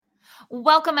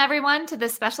Welcome, everyone, to the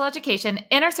Special Education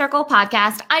Inner Circle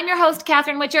podcast. I'm your host,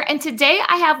 Catherine Witcher, and today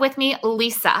I have with me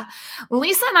Lisa.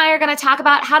 Lisa and I are going to talk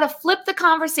about how to flip the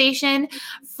conversation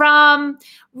from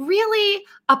really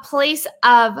a place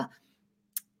of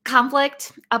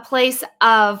conflict, a place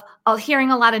of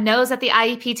hearing a lot of no's at the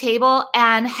IEP table,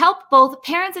 and help both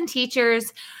parents and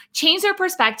teachers change their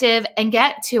perspective and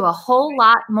get to a whole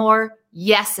lot more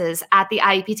yeses at the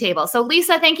IEP table. So,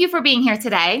 Lisa, thank you for being here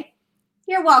today.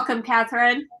 You're welcome,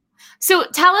 Catherine. So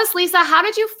tell us, Lisa, how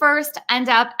did you first end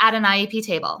up at an IEP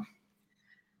table?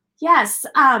 Yes,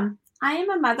 I am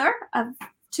a mother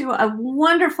to a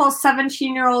wonderful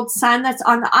 17-year-old son that's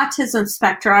on the autism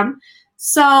spectrum.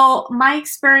 So my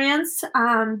experience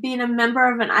being a member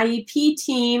of an IEP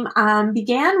team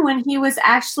began when he was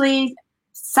actually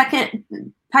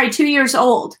probably 2 years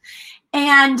old.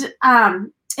 And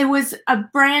it was a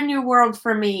brand new world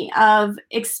for me of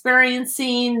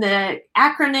experiencing the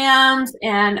acronyms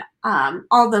and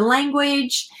all the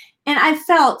language. And I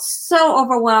felt so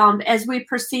overwhelmed as we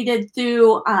proceeded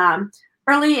through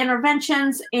early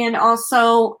interventions and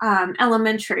also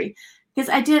elementary, because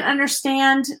I didn't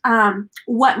understand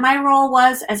what my role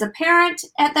was as a parent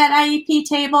at that IEP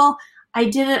table. I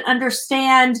didn't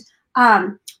understand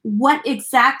what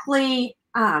exactly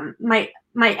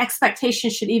my expectation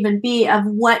should even be of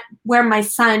where my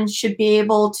son should be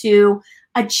able to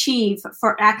achieve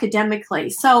for academically.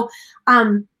 So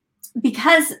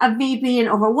because of me being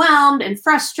overwhelmed and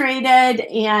frustrated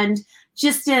and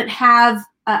just didn't have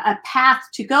a path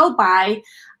to go by,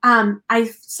 I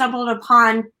stumbled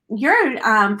upon your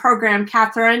program,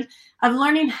 Catherine, of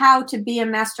learning how to be a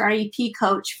master IEP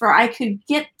coach, for I could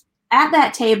get at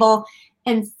that table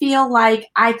and feel like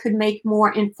I could make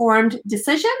more informed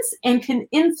decisions and can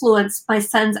influence my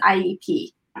son's IEP.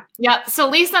 Yep. So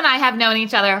Lisa and I have known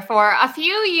each other for a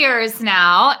few years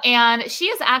now, and she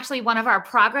is actually one of our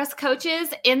progress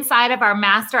coaches inside of our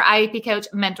Master IEP Coach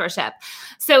mentorship.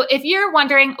 So if you're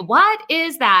wondering, what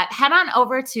is that? Head on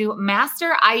over to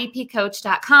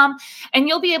masteriepcoach.com and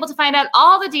you'll be able to find out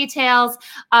all the details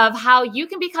of how you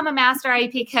can become a Master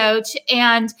IEP Coach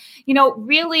and,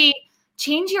 really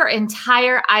change your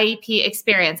entire IEP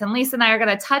experience. And Lisa and I are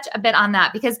going to touch a bit on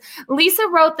that because Lisa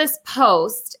wrote this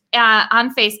post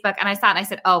on Facebook, and I saw it and I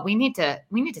said, "Oh, we need to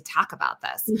talk about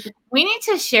this. Mm-hmm. We need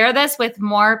to share this with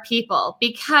more people,"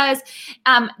 because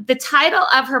the title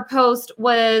of her post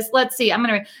was,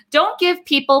 "Don't give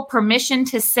people permission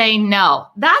to say no."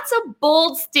 That's a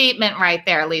bold statement right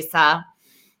there, Lisa.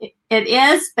 It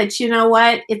is, but you know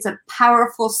what? It's a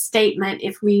powerful statement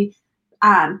if we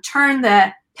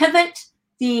pivot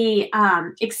the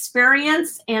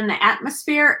experience and the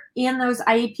atmosphere in those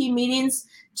IEP meetings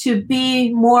to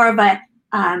be more of a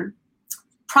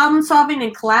problem solving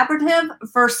and collaborative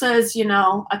versus,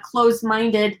 a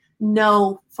closed-minded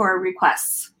no for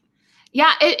requests.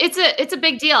 Yeah, it's a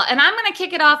big deal. And I'm going to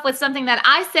kick it off with something that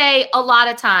I say a lot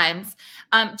of times,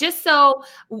 just so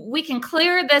we can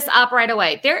clear this up right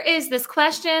away. There is this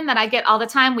question that I get all the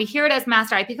time. We hear it as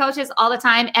Master IEP coaches all the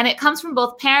time, and it comes from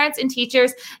both parents and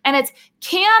teachers. And it's,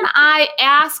 can I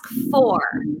ask for?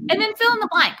 And then fill in the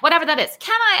blank, whatever that is.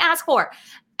 Can I ask for?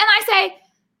 And I say,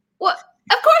 well,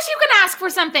 of course you can ask for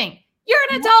something. You're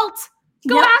an adult.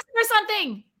 Go ask for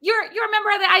something. You're a member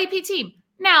of the IEP team.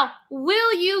 Now,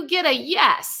 will you get a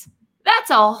yes? That's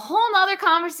a whole nother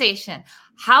conversation.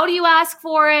 How do you ask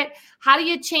for it? How do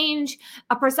you change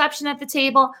a perception at the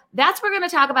table? That's what we're going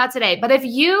to talk about today. But if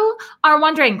you are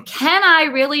wondering, can I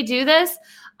really do this?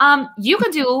 You can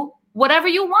do whatever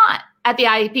you want at the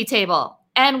IEP table.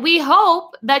 And we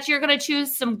hope that you're going to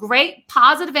choose some great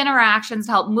positive interactions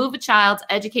to help move a child's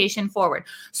education forward.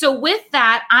 So with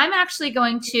that, I'm actually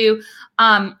going to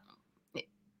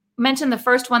mention the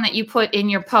first one that you put in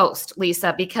your post,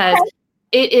 Lisa, because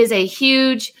it is a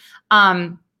huge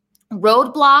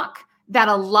roadblock that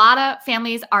a lot of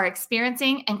families are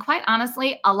experiencing. And quite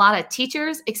honestly, a lot of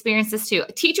teachers experience this too.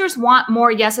 Teachers want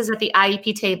more yeses at the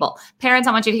IEP table. Parents,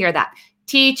 I want you to hear that.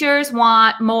 Teachers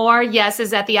want more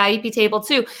yeses at the IEP table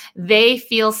too. They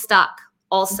feel stuck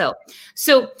also.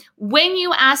 So when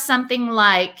you ask something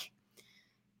like,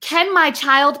 can my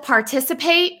child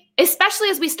participate? Especially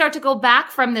as we start to go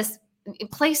back from this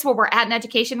place where we're at in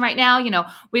education right now,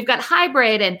 we've got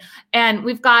hybrid and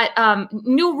we've got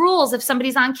new rules if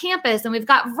somebody's on campus, and we've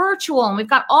got virtual, and we've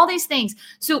got all these things.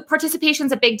 So participation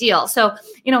is a big deal. So,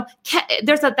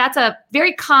 that's a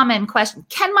very common question.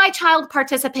 Can my child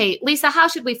participate? Lisa, how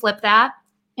should we flip that?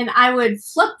 And I would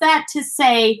flip that to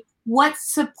say, what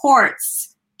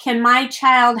supports can my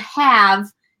child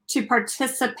have to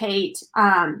participate,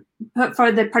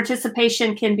 for the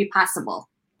participation can be possible?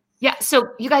 Yeah. So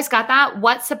you guys got that?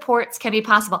 What supports can be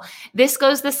possible? This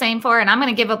goes the same for, and I'm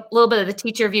going to give a little bit of the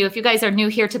teacher view. If you guys are new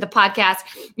here to the podcast,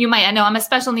 you might know I'm a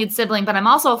special needs sibling, but I'm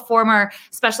also a former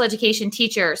special education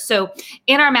teacher. So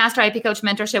in our Master IEP Coach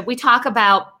mentorship, we talk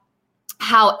about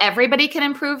how everybody can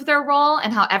improve their role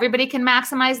and how everybody can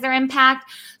maximize their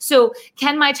impact. So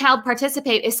can my child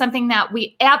participate is something that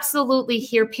we absolutely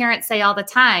hear parents say all the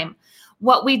time.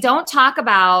 What we don't talk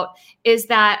about is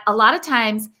that a lot of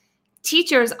times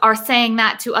teachers are saying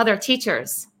that to other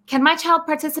teachers. Can my child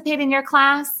participate in your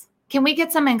class? Can we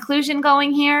get some inclusion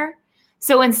going here?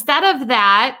 So instead of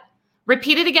that,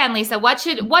 repeat it again, Lisa. What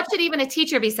should even a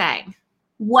teacher be saying?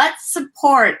 What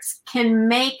supports can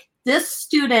make this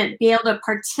student be able to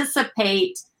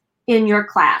participate in your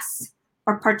class,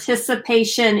 or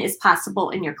participation is possible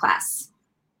in your class?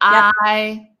 Yep.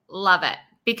 I love it,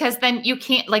 because then you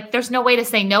can't, like, there's no way to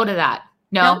say no to that.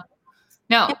 No.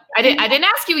 I didn't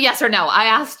ask you yes or no. I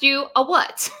asked you a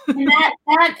what. And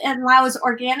that allows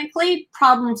organically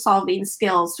problem-solving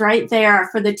skills right there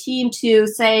for the team to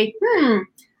say,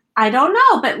 I don't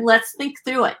know, but let's think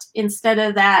through it, instead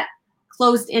of that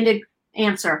closed-ended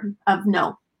answer of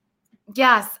no.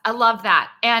 Yes, I love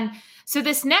that. And so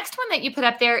this next one that you put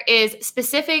up there is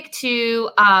specific to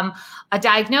a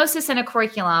diagnosis and a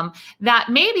curriculum that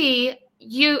maybe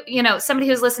you know, somebody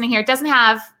who's listening here doesn't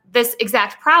have this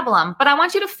exact problem, but I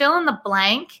want you to fill in the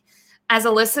blank as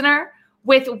a listener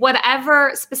with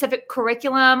whatever specific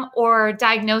curriculum or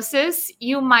diagnosis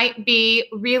you might be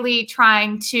really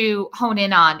trying to hone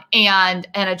in on and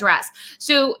address.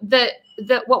 So the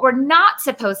what we're not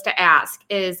supposed to ask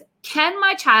is, can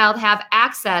my child have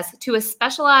access to a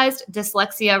specialized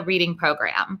dyslexia reading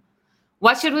program?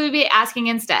 What should we be asking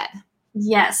instead?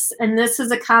 Yes, and this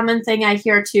is a common thing I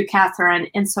hear too, Catherine.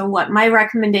 And so what my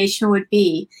recommendation would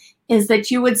be is that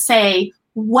you would say,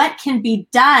 what can be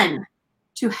done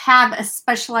to have a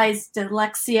specialized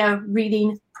dyslexia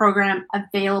reading program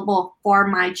available for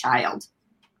my child?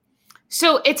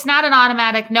 So it's not an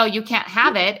automatic, no, you can't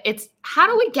have it. It's, how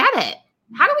do we get it?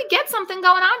 How do we get something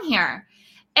going on here?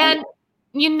 And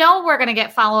you know, we're going to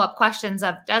get follow-up questions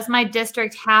of, does my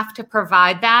district have to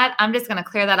provide that? I'm just going to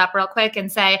clear that up real quick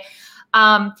and say,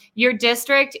 your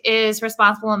district is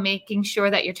responsible in making sure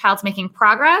that your child's making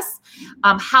progress.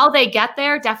 How they get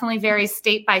there definitely varies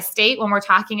state by state when we're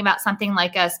talking about something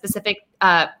like a specific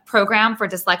program for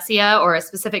dyslexia, or a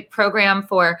specific program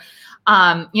for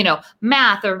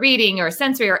math or reading or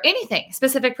sensory or anything,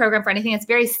 specific program for anything. It's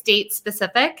very state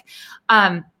specific,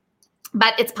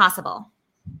 but it's possible.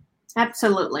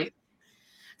 Absolutely.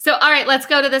 So, all right, let's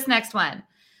go to this next one.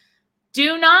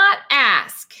 Do not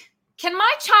ask, can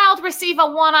my child receive a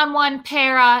one-on-one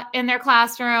para in their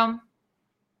classroom?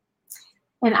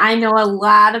 And I know a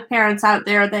lot of parents out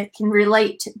there that can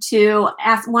relate to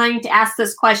wanting to ask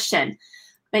this question,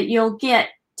 but you'll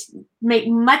make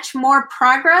much more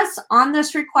progress on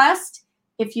this request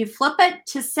if you flip it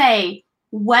to say,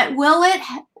 what will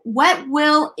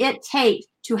it take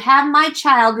to have my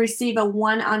child receive a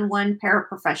one-on-one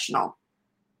paraprofessional?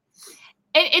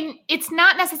 And it's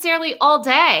not necessarily all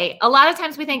day. A lot of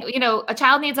times we think, a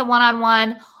child needs a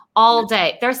one-on-one all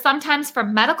day. There's sometimes for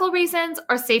medical reasons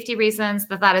or safety reasons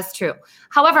that is true.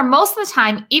 However, most of the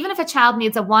time, even if a child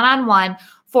needs a one-on-one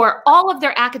for all of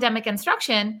their academic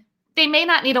instruction, they may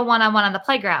not need a one-on-one on the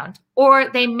playground, or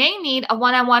they may need a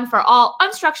one-on-one for all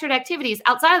unstructured activities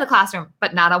outside of the classroom,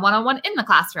 but not a one-on-one in the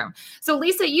classroom. So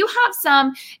Lisa, you have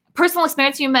some personal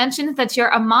experience. You mentioned that you're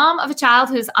a mom of a child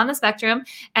who's on the spectrum,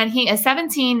 and he is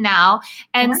 17 now.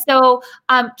 And so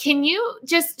can you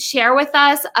just share with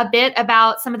us a bit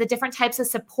about some of the different types of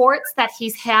supports that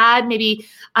he's had? Maybe,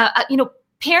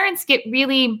 parents get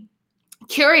really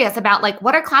curious about, like,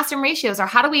 what are classroom ratios, or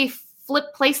how do we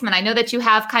flip placement? I know that you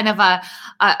have kind of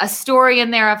a story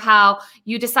in there of how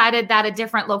you decided that a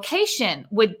different location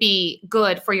would be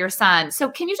good for your son. So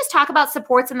can you just talk about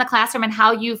supports in the classroom and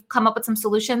how you've come up with some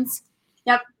solutions?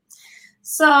 Yep.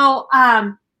 So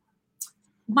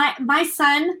my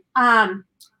son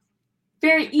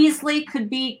very easily could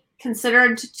be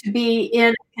considered to be in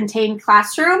a contained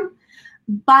classroom,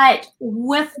 but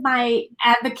with my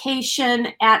advocation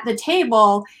at the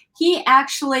table, he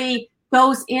actually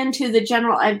goes into the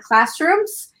general ed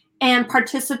classrooms and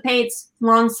participates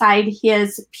alongside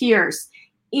his peers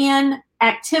in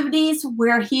activities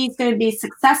where he's going to be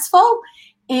successful,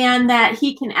 and that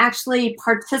he can actually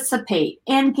participate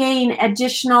and gain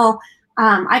additional,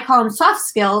 I call them soft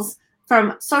skills,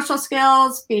 from social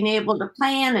skills, being able to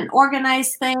plan and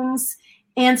organize things.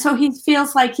 And so he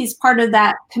feels like he's part of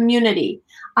that community.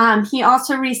 He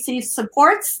also receives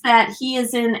supports that he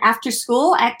is in after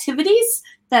school activities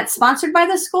that's sponsored by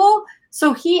the school,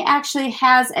 So he actually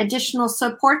has additional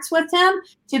supports with him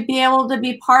to be able to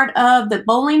be part of the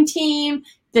bowling team,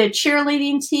 the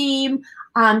cheerleading team.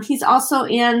 He's also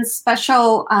in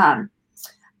special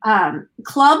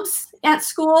clubs at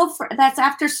school that's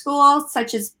after school,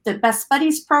 such as the Best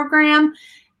Buddies program.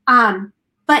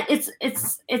 But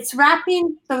it's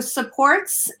wrapping those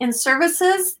supports and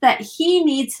services that he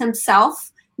needs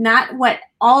himself, not what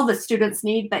all the students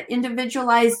need, but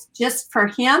individualized just for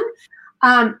him.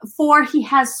 For he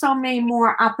has so many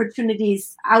more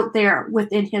opportunities out there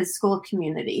within his school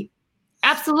community.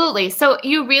 Absolutely. So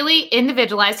you really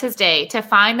individualized his day to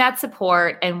find that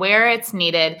support and where it's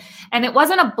needed. And it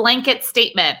wasn't a blanket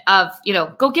statement of,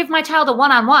 go give my child a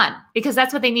one-on-one because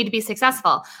that's what they need to be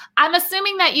successful. I'm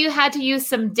assuming that you had to use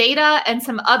some data and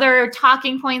some other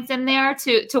talking points in there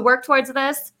to work towards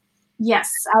this.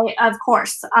 Yes, of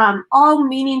course. All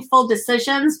meaningful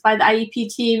decisions by the IEP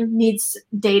team needs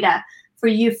data for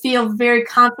you feel very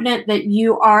confident that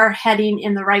you are heading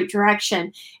in the right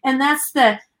direction. And that's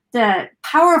the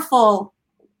powerful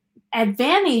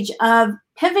advantage of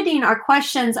pivoting our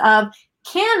questions of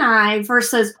can I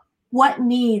versus what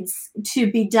needs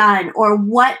to be done or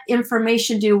what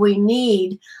information do we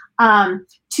need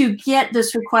to get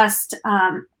this request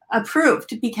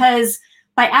approved. Because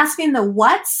by asking the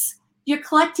what's, you're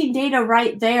collecting data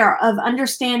right there of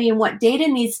understanding what data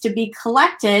needs to be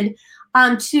collected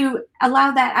to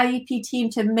allow that IEP team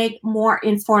to make more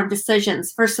informed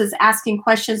decisions versus asking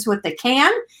questions with the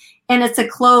can, and it's a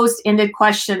closed-ended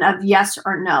question of yes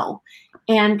or no.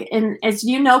 And as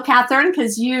you know, Catherine,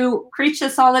 because you preach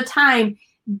this all the time,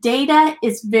 data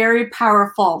is very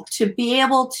powerful to be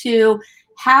able to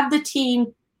have the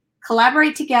team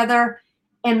collaborate together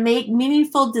and make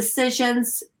meaningful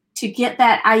decisions to get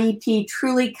that IEP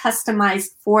truly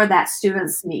customized for that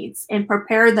student's needs and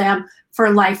prepare them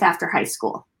for life after high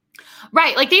school.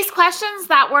 Right. Like these questions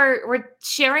that we're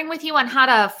sharing with you on how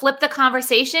to flip the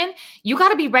conversation, you got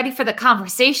to be ready for the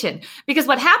conversation, because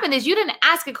what happened is you didn't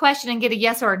ask a question and get a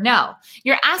yes or a no.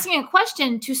 You're asking a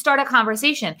question to start a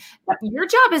conversation. Your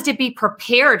job is to be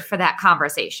prepared for that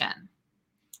conversation.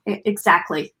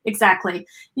 Exactly.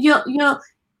 You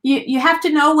have to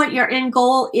know what your end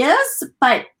goal is,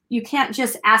 but you can't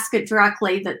just ask it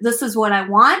directly that this is what I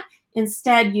want.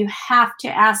 Instead, you have to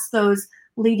ask those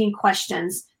leading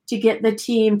questions to get the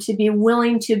team to be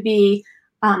willing to be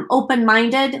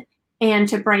open-minded and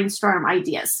to brainstorm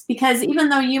ideas. Because even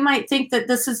though you might think that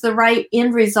this is the right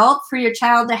end result for your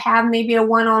child to have maybe a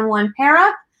one-on-one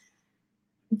para,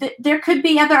 there could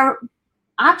be other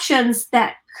options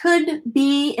that could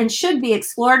be and should be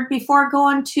explored before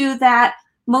going to that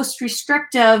most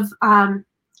restrictive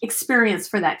experience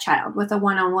for that child with a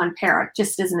one-on-one para,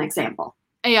 just as an example.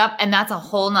 Yep. And that's a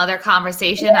whole nother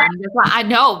conversation. Yeah. I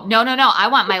know. No. I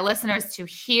want my listeners to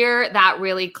hear that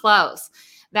really close,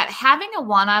 that having a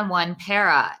one-on-one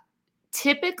para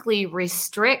typically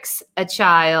restricts a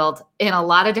child in a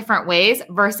lot of different ways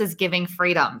versus giving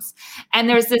freedoms. And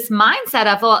there's this mindset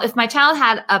of, well, if my child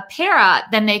had a para,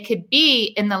 then they could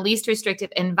be in the least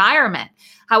restrictive environment.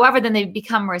 However, then they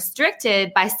become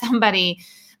restricted by somebody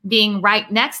being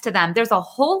right next to them. There's a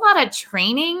whole lot of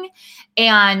training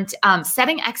and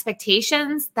setting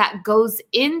expectations that goes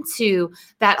into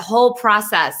that whole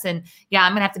process. And yeah,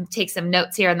 I'm going to have to take some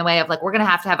notes here in the way of like, we're going to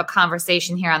have a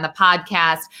conversation here on the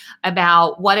podcast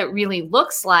about what it really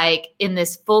looks like in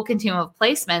this full continuum of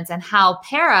placements and how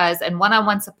paras and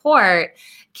one-on-one support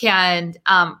can,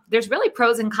 there's really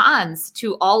pros and cons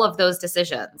to all of those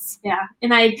decisions. Yeah.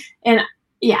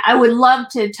 Yeah, I would love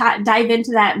to dive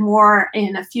into that more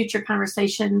in a future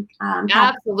conversation.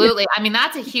 Absolutely. I mean,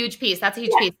 that's a huge piece. So,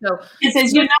 because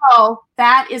as you know,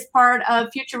 that is part of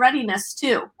future readiness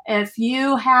too. If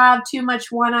you have too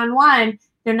much one-on-one,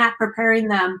 they're not preparing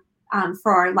them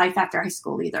for life after high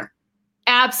school either.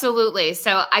 Absolutely.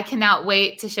 So I cannot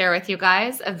wait to share with you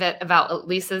guys a bit about what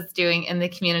Lisa's doing in the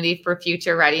community for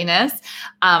future readiness.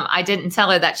 I didn't tell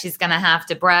her that she's going to have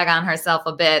to brag on herself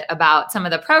a bit about some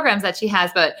of the programs that she has,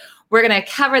 but we're going to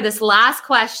cover this last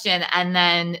question and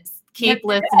then keep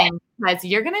listening, because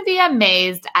you're going to be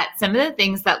amazed at some of the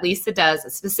things that Lisa does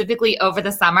specifically over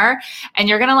the summer. And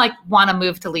you're going to want to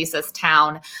move to Lisa's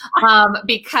town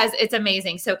because it's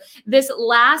amazing. So this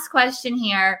last question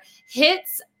here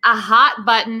hits a hot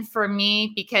button for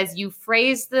me because you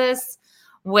phrased this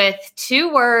with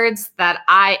two words that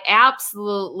I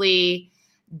absolutely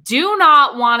do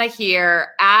not want to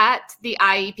hear at the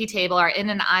IEP table or in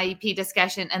an IEP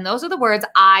discussion. And those are the words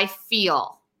I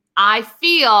feel. I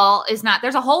feel is not,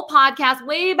 there's a whole podcast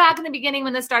way back in the beginning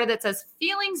when this started that says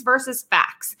feelings versus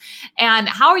facts and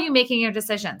how are you making your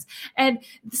decisions? And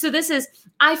so this is,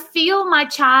 I feel my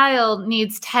child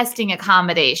needs testing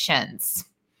accommodations.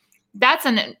 That's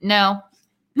a no.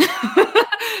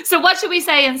 So what should we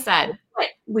say instead?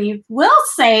 We will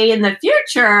say in the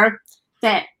future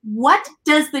that what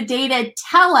does the data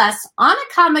tell us on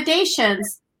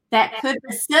accommodations that could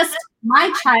assist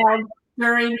my child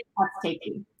during test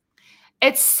taking?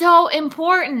 It's so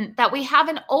important that we have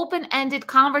an open-ended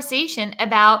conversation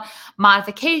about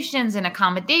modifications and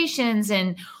accommodations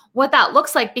and what that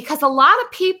looks like, because a lot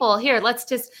of people here, this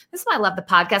is why I love the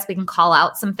podcast. We can call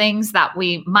out some things that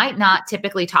we might not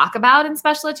typically talk about in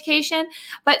special education,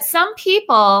 but some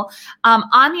people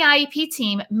on the IEP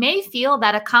team may feel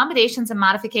that accommodations and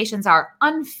modifications are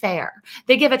unfair.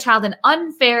 They give a child an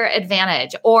unfair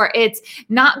advantage, or it's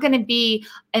not going to be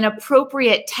an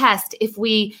appropriate test if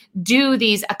we do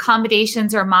these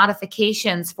accommodations or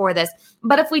modifications for this.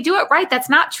 But if we do it right, that's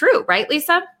not true, right,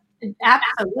 Lisa?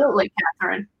 Absolutely,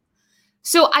 Catherine.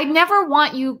 So I never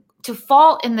want you to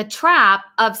fall in the trap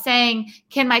of saying,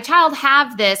 can my child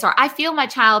have this? Or I feel my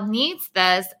child needs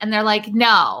this. And they're like,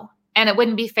 no. And it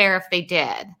wouldn't be fair if they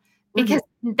did, because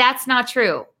that's not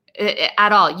true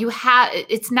at all.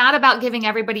 It's not about giving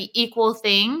everybody equal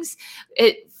things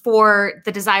for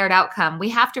the desired outcome. We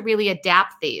have to really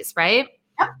adapt these, right?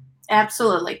 Yep,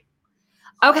 absolutely.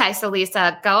 Okay, so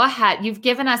Lisa, go ahead. You've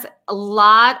given us a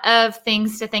lot of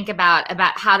things to think about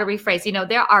how to rephrase. You know,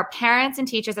 there are parents and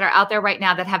teachers that are out there right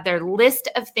now that have their list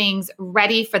of things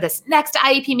ready for this next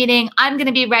IEP meeting. I'm going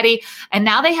to be ready. And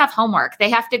now they have homework.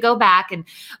 They have to go back and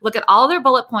look at all their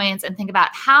bullet points and think about,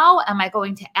 how am I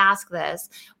going to ask this,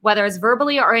 whether it's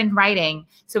verbally or in writing,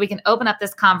 so we can open up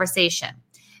this conversation.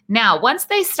 Now, once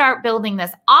they start building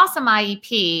this awesome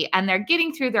IEP and they're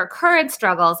getting through their current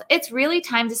struggles, it's really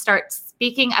time to start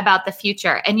speaking about the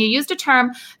future. And you used a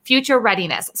term, future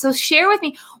readiness. So share with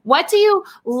me, what do you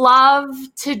love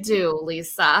to do,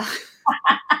 Lisa?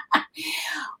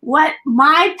 What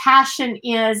my passion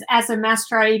is as a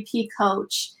master IEP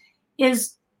coach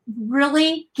is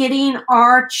really getting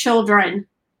our children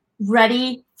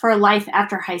ready for life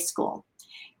after high school.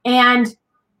 And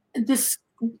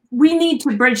we need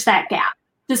to bridge that gap.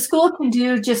 The school can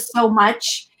do just so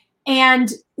much,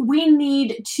 and we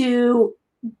need to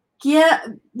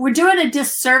we're doing a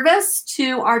disservice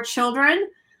to our children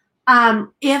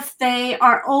if they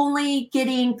are only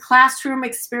getting classroom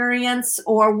experience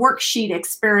or worksheet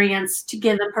experience to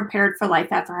get them prepared for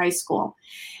life after high school.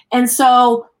 And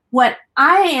so what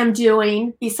I am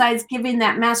doing, besides giving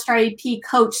that master IEP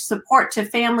coach support to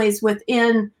families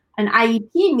within an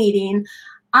IEP meeting,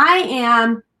 I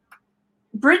am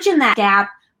bridging that gap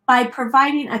by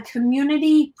providing a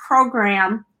community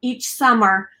program each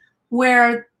summer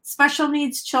where special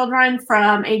needs children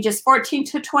from ages 14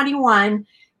 to 21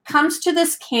 comes to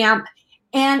this camp,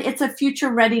 and it's a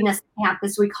future readiness camp,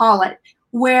 as we call it,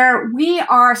 where we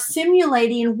are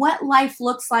simulating what life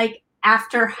looks like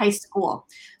after high school.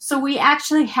 So we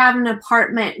actually have an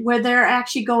apartment where they're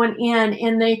actually going in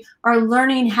and they are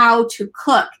learning how to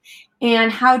cook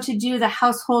and how to do the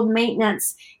household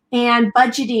maintenance and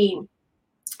budgeting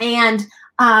and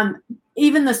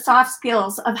even the soft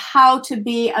skills of how to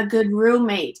be a good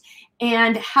roommate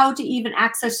and how to even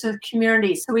access the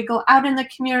community. So we go out in the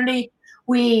community,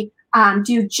 we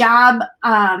do jobs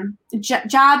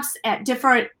at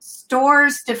different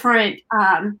stores, different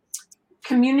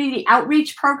community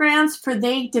outreach programs for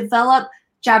they develop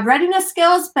job readiness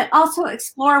skills, but also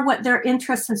explore what their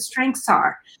interests and strengths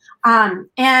are.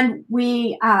 And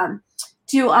we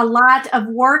do a lot of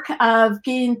work of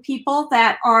getting people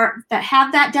that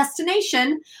have that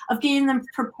destination of getting them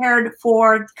prepared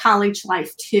for college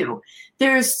life too.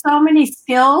 There's so many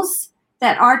skills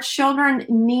that our children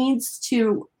needs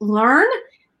to learn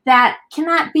that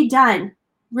cannot be done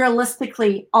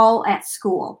realistically all at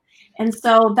school. And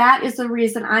so that is the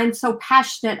reason I'm so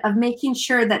passionate of making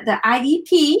sure that the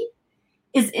IEP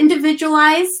is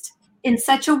individualized in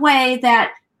such a way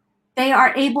that they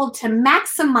are able to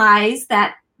maximize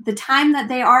that the time that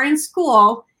they are in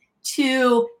school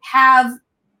to have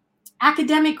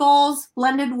academic goals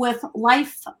blended with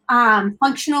life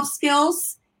functional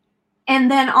skills,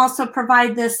 and then also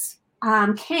provide this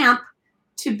camp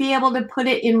to be able to put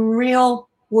it in real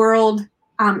world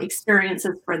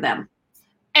experiences for them.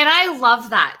 And I love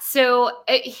that. So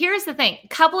here's the thing, a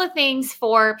couple of things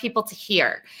for people to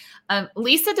hear.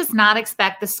 Lisa does not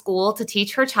expect the school to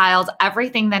teach her child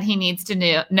everything that he needs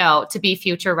to know to be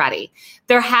future ready.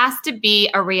 There has to be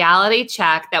a reality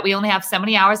check that we only have so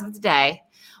many hours of the day.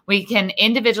 We can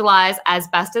individualize as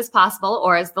best as possible,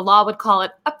 or as the law would call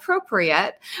it,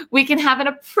 appropriate. We can have an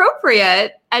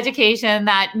appropriate education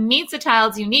that meets a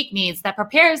child's unique needs, that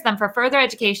prepares them for further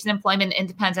education, employment,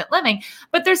 independent living,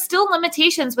 but there's still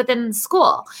limitations within the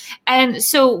school. And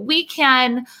so we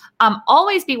can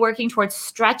always be working towards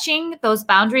stretching those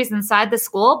boundaries inside the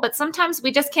school, but sometimes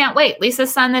we just can't wait.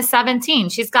 Lisa's son is 17.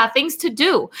 She's got things to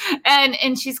do,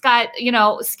 and she's got,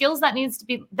 skills that need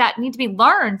to be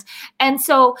learned. And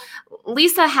so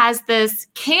Lisa has this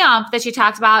camp that she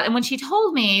talked about. And when she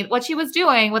told me what she was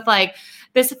doing with like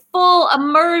this full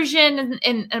immersion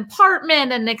in an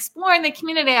apartment and exploring the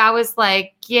community, I was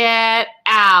like, get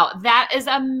out. That is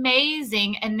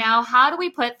amazing. And now how do we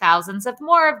put thousands of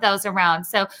more of those around?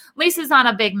 So Lisa's on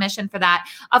a big mission for that.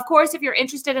 Of course, if you're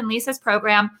interested in Lisa's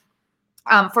program,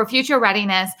 for future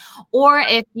readiness, or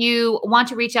if you want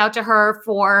to reach out to her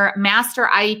for Master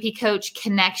IEP Coach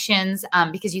connections,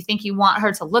 because you think you want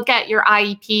her to look at your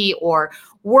IEP or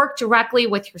work directly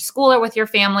with your school or with your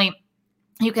family,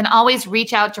 you can always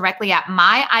reach out directly at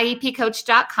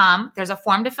myiepcoach.com. There's a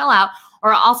form to fill out,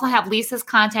 or I'll also have Lisa's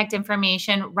contact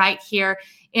information right here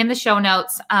in the show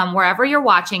notes, wherever you're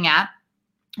watching at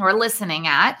or listening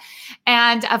at.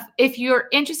 And if you're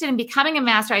interested in becoming a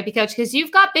Master IEP Coach, because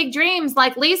you've got big dreams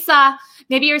like Lisa,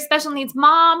 maybe you're a special needs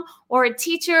mom or a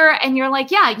teacher, and you're like,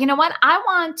 yeah, you know what? I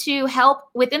want to help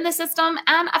within the system,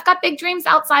 and I've got big dreams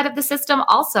outside of the system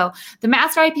also. The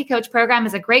Master IEP Coach program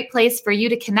is a great place for you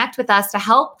to connect with us to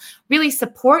help really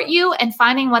support you in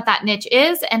finding what that niche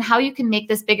is and how you can make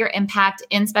this bigger impact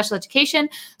in special education.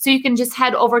 So you can just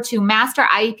head over to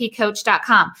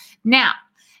masteriepcoach.com. Now,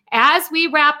 as we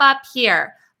wrap up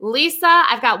here, Lisa,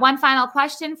 I've got one final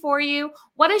question for you.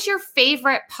 What is your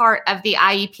favorite part of the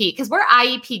IEP? Because we're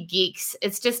IEP geeks.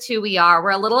 It's just who we are. We're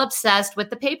a little obsessed with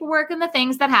the paperwork and the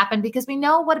things that happen because we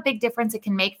know what a big difference it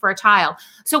can make for a child.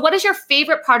 So what is your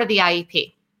favorite part of the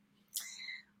IEP?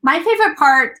 My favorite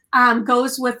part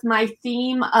goes with my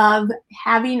theme of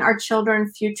having our children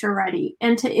future ready,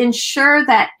 and to ensure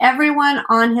that everyone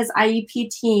on his IEP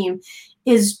team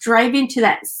is driving to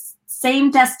that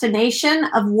same destination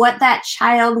of what that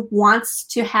child wants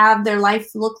to have their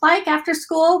life look like after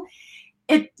school.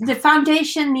 The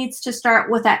foundation needs to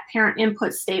start with that parent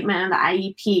input statement in the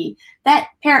IEP. That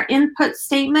parent input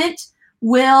statement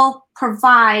will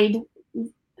provide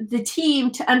the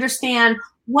team to understand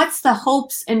what's the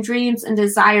hopes and dreams and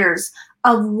desires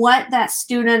of what that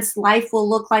student's life will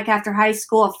look like after high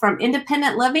school, from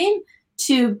independent living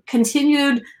to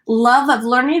continued love of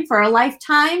learning for a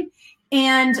lifetime,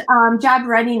 and job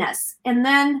readiness. And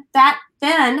then that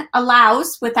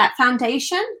allows, with that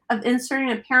foundation of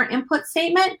inserting a parent input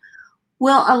statement,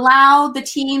 will allow the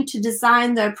team to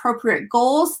design the appropriate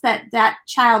goals that that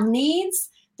child needs,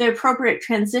 the appropriate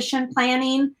transition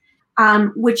planning,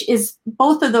 which is,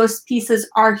 both of those pieces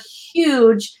are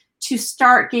huge to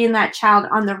start getting that child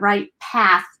on the right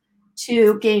path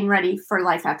to getting ready for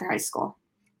life after high school.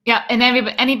 Yeah. And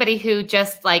anybody who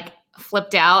just like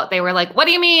flipped out, they were like, what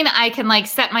do you mean I can like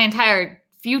set my entire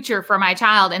future for my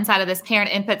child inside of this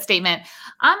parent input statement?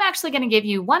 I'm actually going to give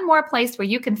you one more place where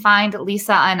you can find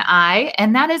Lisa and I,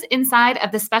 and that is inside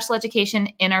of the Special Education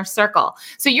Inner Circle.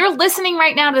 So you're listening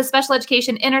right now to the Special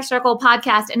Education Inner Circle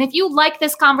podcast. And if you like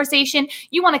this conversation,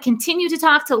 you want to continue to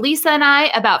talk to Lisa and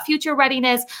I about future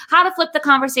readiness, how to flip the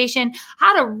conversation,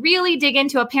 how to really dig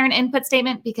into a parent input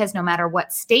statement, because no matter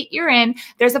what state you're in,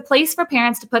 there's a place for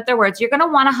parents to put their words. You're going to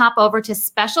want to hop over to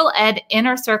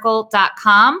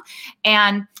specialedinnercircle.com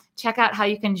and check out how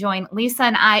you can join Lisa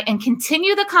and I and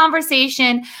continue the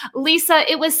conversation.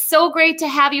 Lisa, it was so great to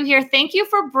have you here. Thank you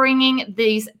for bringing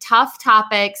these tough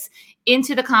topics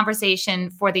into the conversation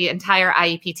for the entire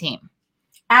IEP team.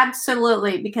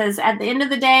 Absolutely, because at the end of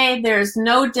the day, there's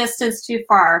no distance too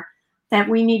far that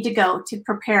we need to go to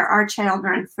prepare our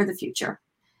children for the future.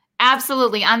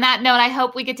 Absolutely. On that note, I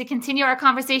hope we get to continue our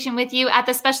conversation with you at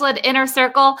the Special Ed Inner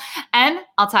Circle, and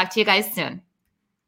I'll talk to you guys soon.